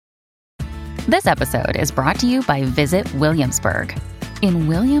This episode is brought to you by Visit Williamsburg. In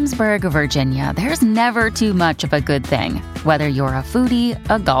Williamsburg, Virginia, there's never too much of a good thing. Whether you're a foodie,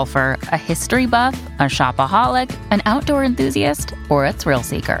 a golfer, a history buff, a shopaholic, an outdoor enthusiast, or a thrill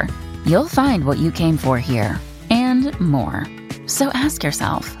seeker, you'll find what you came for here and more. So ask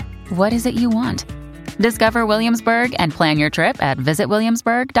yourself, what is it you want? Discover Williamsburg and plan your trip at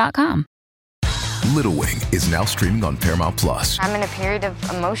visitwilliamsburg.com. Little Wing is now streaming on Paramount Plus. I'm in a period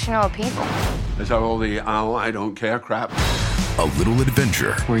of emotional upheaval. Is that all the I don't care crap? A little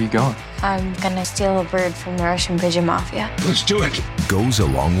adventure. Where are you going? I'm gonna steal a bird from the Russian pigeon mafia. Let's do it. Goes a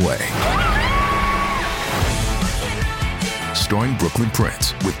long way. Starring Brooklyn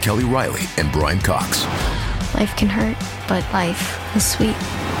Prince with Kelly Riley and Brian Cox. Life can hurt, but life is sweet.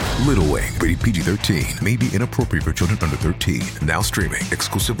 Little Wing, rated PG-13, may be inappropriate for children under 13. Now streaming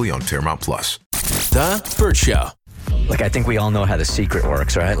exclusively on Paramount Plus. The Burt Show. Like, I think we all know how the secret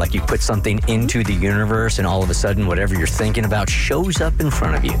works, right? Like, you put something into the universe and all of a sudden whatever you're thinking about shows up in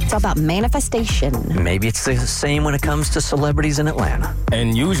front of you. It's all about manifestation. Maybe it's the same when it comes to celebrities in Atlanta.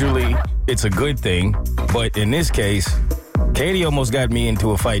 And usually it's a good thing, but in this case, Keity almost got me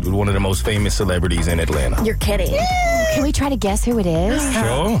into a fight with one of the most famous celebrities in Atlanta. You're kidding. Can we try to guess who it is?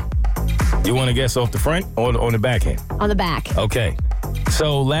 Sure. You want to guess off the front or on the back end? On the back. Okay.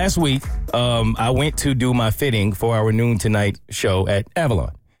 So last week, I went to do my fitting for our Noon Tonight show at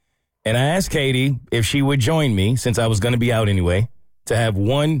Avalon. And I asked Keity if she would join me, since I was going to be out anyway, to have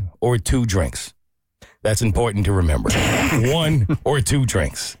 1 or 2 drinks. That's important to remember. 1 or 2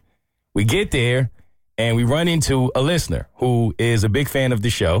 drinks. We get there, and we run into a listener who is a big fan of the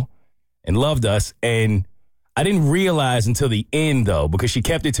show and loved us. And I didn't realize until the end, though, because she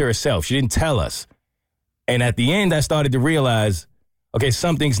kept it to herself. She didn't tell us. And at the end, I started to realize, okay,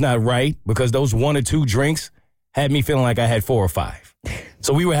 something's not right, because those 1 or 2 drinks had me feeling like I had 4 or 5.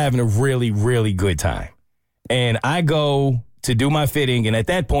 So we were having a really, really good time. And I go to do my fitting, and at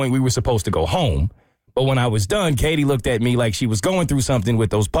that point, we were supposed to go home. But when I was done, Keity looked at me like she was going through something with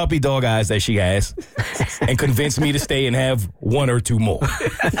those puppy dog eyes that she has and convinced me to stay and have 1 or 2 more.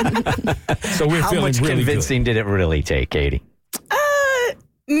 So we're How feeling much really convincing good. did it really take, Keity?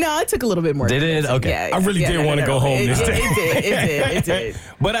 No, it took a little bit more. Did it? Okay. Yeah, I really did want to go home this day. It did.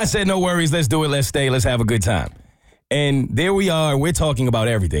 But I said, no worries. Let's do it. Let's stay. Let's have a good time. And there we are. We're talking about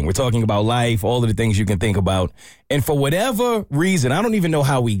everything. We're talking about life, all of the things you can think about. And for whatever reason, I don't even know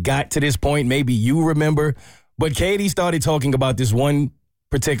how we got to this point. Maybe you remember. But Keity started talking about this one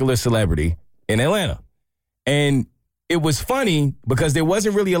particular celebrity in Atlanta. And it was funny because there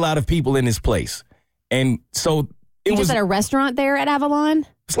wasn't really a lot of people in this place. And so You just at a restaurant there at Avalon?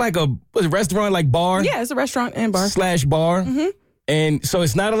 It's like a restaurant, like bar? Yeah, it's a restaurant and bar. / bar. Mm-hmm. And so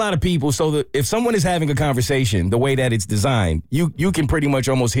it's not a lot of people. So if someone is having a conversation, the way that it's designed, you can pretty much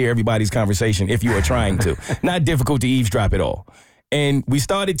almost hear everybody's conversation if you are trying to. Not difficult to eavesdrop at all. And we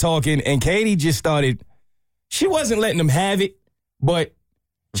started talking, and Keity just started, she wasn't letting them have it, but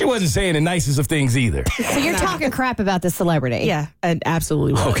she wasn't saying the nicest of things either. So you're talking crap about this celebrity? Yeah, and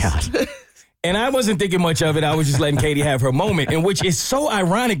absolutely was. Oh, God. And I wasn't thinking much of it. I was just letting Keity have her moment, and which is so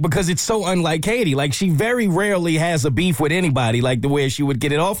ironic because it's so unlike Keity. Like, she very rarely has a beef with anybody, like the way she would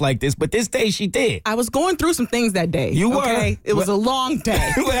get it off like this. But this day she did. I was going through some things that day. You were. Okay? It was a long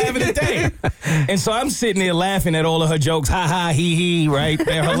day. You were having a day. And so I'm sitting there laughing at all of her jokes. Ha ha, he he, right?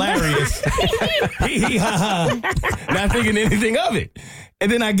 They're hilarious. He he, ha ha. Not thinking anything of it.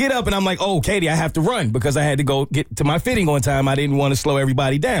 And then I get up and I'm like, oh, Keity, I have to run because I had to go get to my fitting on time. I didn't want to slow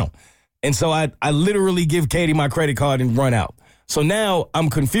everybody down. And so I literally give Keity my credit card and run out. So now I'm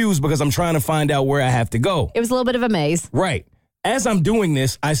confused because I'm trying to find out where I have to go. It was a little bit of a maze. Right. As I'm doing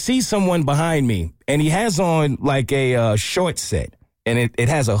this, I see someone behind me, and he has on like a short set, and it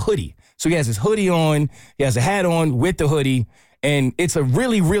has a hoodie. So he has his hoodie on, he has a hat on with the hoodie, and it's a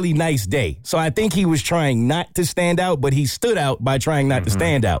really, really nice day. So I think he was trying not to stand out, but he stood out by trying not to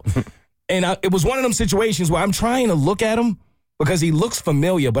stand out. And it was one of them situations where I'm trying to look at him, because he looks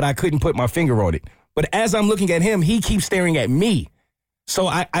familiar, but I couldn't put my finger on it. But as I'm looking at him, he keeps staring at me. So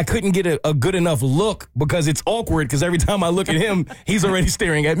I couldn't get a good enough look because it's awkward because every time I look at him, he's already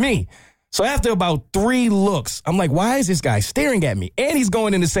staring at me. So after about 3 looks, I'm like, why is this guy staring at me? And he's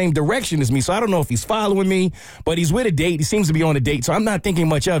going in the same direction as me. So I don't know if he's following me, but he's with a date. He seems to be on a date, so I'm not thinking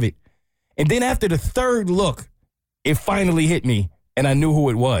much of it. And then after the 3rd look, it finally hit me, and I knew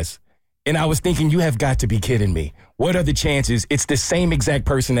who it was. And I was thinking, you have got to be kidding me. What are the chances? It's the same exact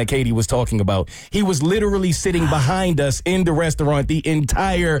person that Keity was talking about. He was literally sitting behind us in the restaurant the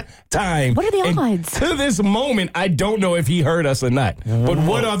entire time. What are the and odds? To this moment, I don't know if he heard us or not. But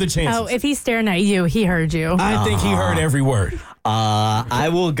what are the chances? Oh, if he's staring at you, he heard you. I think he heard every word. I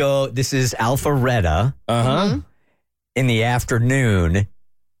will go. This is Alpharetta. In the afternoon,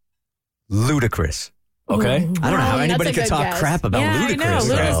 Ludacris. Okay. I don't know how anybody could talk crap about Ludacris. I know.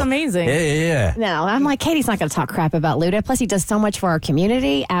 Luda's amazing. Yeah. No, I'm like, Katie's not going to talk crap about Luda. Plus, he does so much for our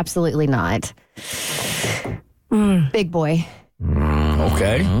community. Absolutely not. Big boy.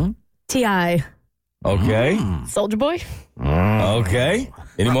 Okay. T.I. Okay. Soldier Boy. Okay.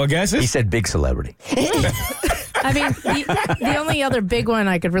 Any more guesses? He said big celebrity. I mean, the only other big one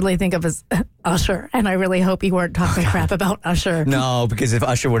I could really think of is Usher, and I really hope you weren't talking crap about Usher. No, because if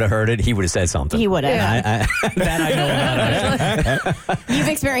Usher would have heard it, he would have said something. He would have. That I know about it. You've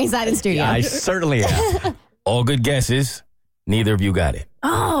experienced that in studio. I certainly have. All good guesses. Neither of you got it.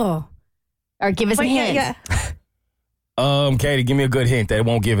 Oh. Or give us a hint. Yeah. Keity, give me a good hint that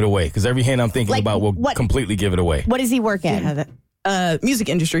won't give it away, because every hint I'm thinking about will completely give it away. What does he work in? Music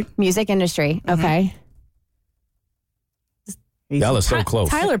industry. Music industry. Okay. Y'all are so close.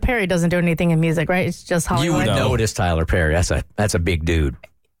 Tyler Perry doesn't do anything in music, right? It's just You Hollywood. would notice Tyler Perry. That's a big dude.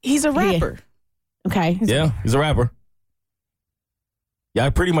 He's a rapper. Okay. Yeah, he's a rapper. Yeah, I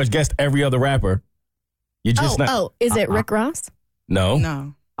pretty much guessed every other rapper. You just not. Is it Rick Ross? No.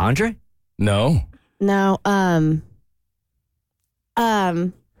 No. Andre? No. No. Why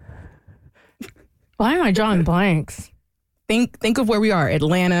am I drawing blanks? Think of where we are.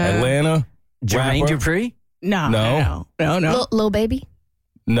 Atlanta. Jermaine rapper. Dupri? No. Lil Baby?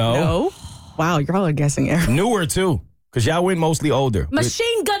 No. Wow, you're all guessing it. Newer too, because y'all went mostly older.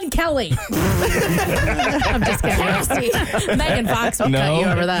 Machine Gun Kelly. I'm just kidding. Megan Fox will cut you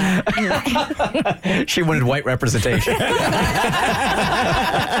over that. She wanted white representation.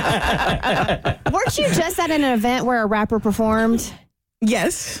 Weren't you just at an event where a rapper performed?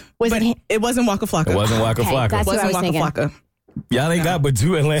 Yes. Was it wasn't Waka Flocka. It wasn't Waka Flocka. That's what I was Waka thinking. Flocka. Y'all ain't got but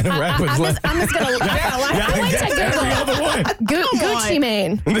two Atlanta rappers I'm left. just going to Gucci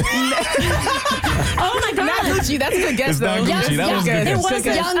Mane. Oh my God. Not Gucci. That's a good guess, It's not though. Gucci. That was a good It guess. was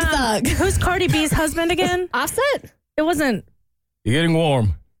Young Thug. Who's Cardi B's husband again? Offset? It wasn't. You're getting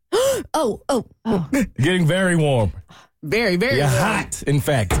warm. Oh. You're getting very warm. Very, very You're good. hot, in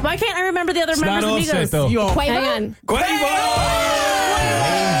fact. Why can't I remember the other It's not members of Offset, Migos? though. Quavo? Quavo!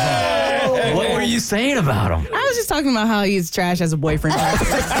 What were you saying about him? I was just talking about how he's trash as a boyfriend.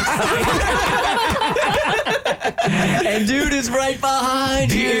 And dude is right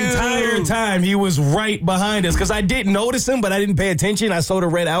behind you. The entire time he was right behind us, because I didn't notice him, but I didn't pay attention. I saw the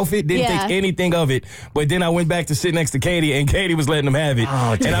red outfit, didn't think anything of it. But then I went back to sit next to Keity, and Keity was letting him have it.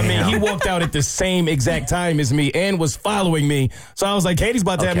 Oh, and I mean, damn. he walked out at the same exact time as me and was following me. So I was like, Katie's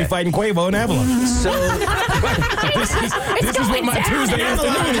about to have me fighting Quavo and Avalon. So this is what my Tuesday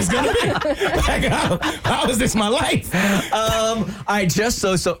afternoon is going to be. Like, how is this my life? all right, just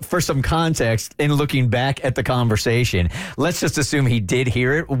so for some context, in looking back at the conversation, let's just assume he did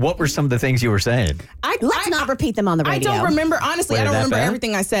hear it. What were some of the things you were saying? Let's not repeat them on the radio. I don't remember. Honestly, Wait, I don't that remember bad?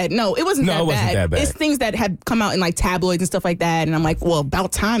 everything I said. No, it wasn't that bad. It's things that had come out in like tabloids and stuff like that. And I'm like, well,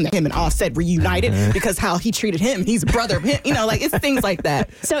 about time that him and Offset reunited because how he treated him. He's a brother of him. You know, like it's things like that.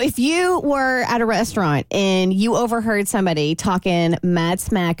 So if you were at a restaurant and you overheard somebody talking mad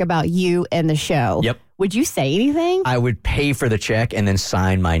smack about you and the show, Yep. would you say anything? I would pay for the check and then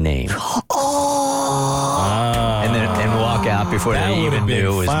sign my name. And walk out before That they would've even been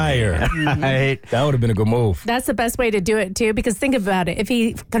knew it was fire. me. Right? That would have been a good move. That's the best way to do it, too, because think about it. If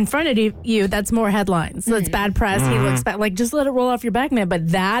he confronted you, that's more headlines. So it's bad press. He looks bad. Like, just let it roll off your back, man. But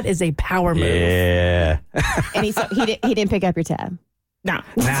that is a power move. Yeah. And he didn't pick up your tab. No.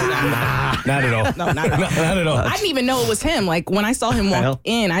 Not at all. No, not at all. Not at all. I didn't even know it was him. Like when I saw him walk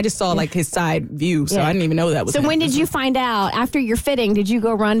in, I just saw like his side view. So Yeah. I didn't even know that was So him. when did you find out? After your fitting, did you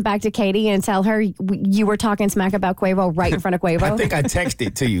go run back to Keity and tell her you were talking smack about Quavo right in front of Quavo? I think I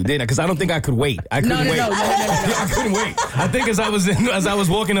texted to you, didn't I? Because I don't think I could wait. I couldn't wait. No. Yeah, I couldn't wait. I think as I was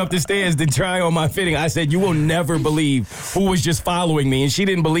walking up the stairs to try on my fitting, I said, "You will never believe who was just following me," and she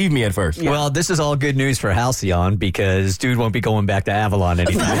didn't believe me at first. Yeah. Well, this is all good news for Halcyon because dude won't be going back to Avalon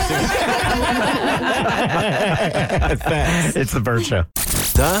anytime soon. It's the Burt Show.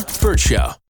 The Burt Show.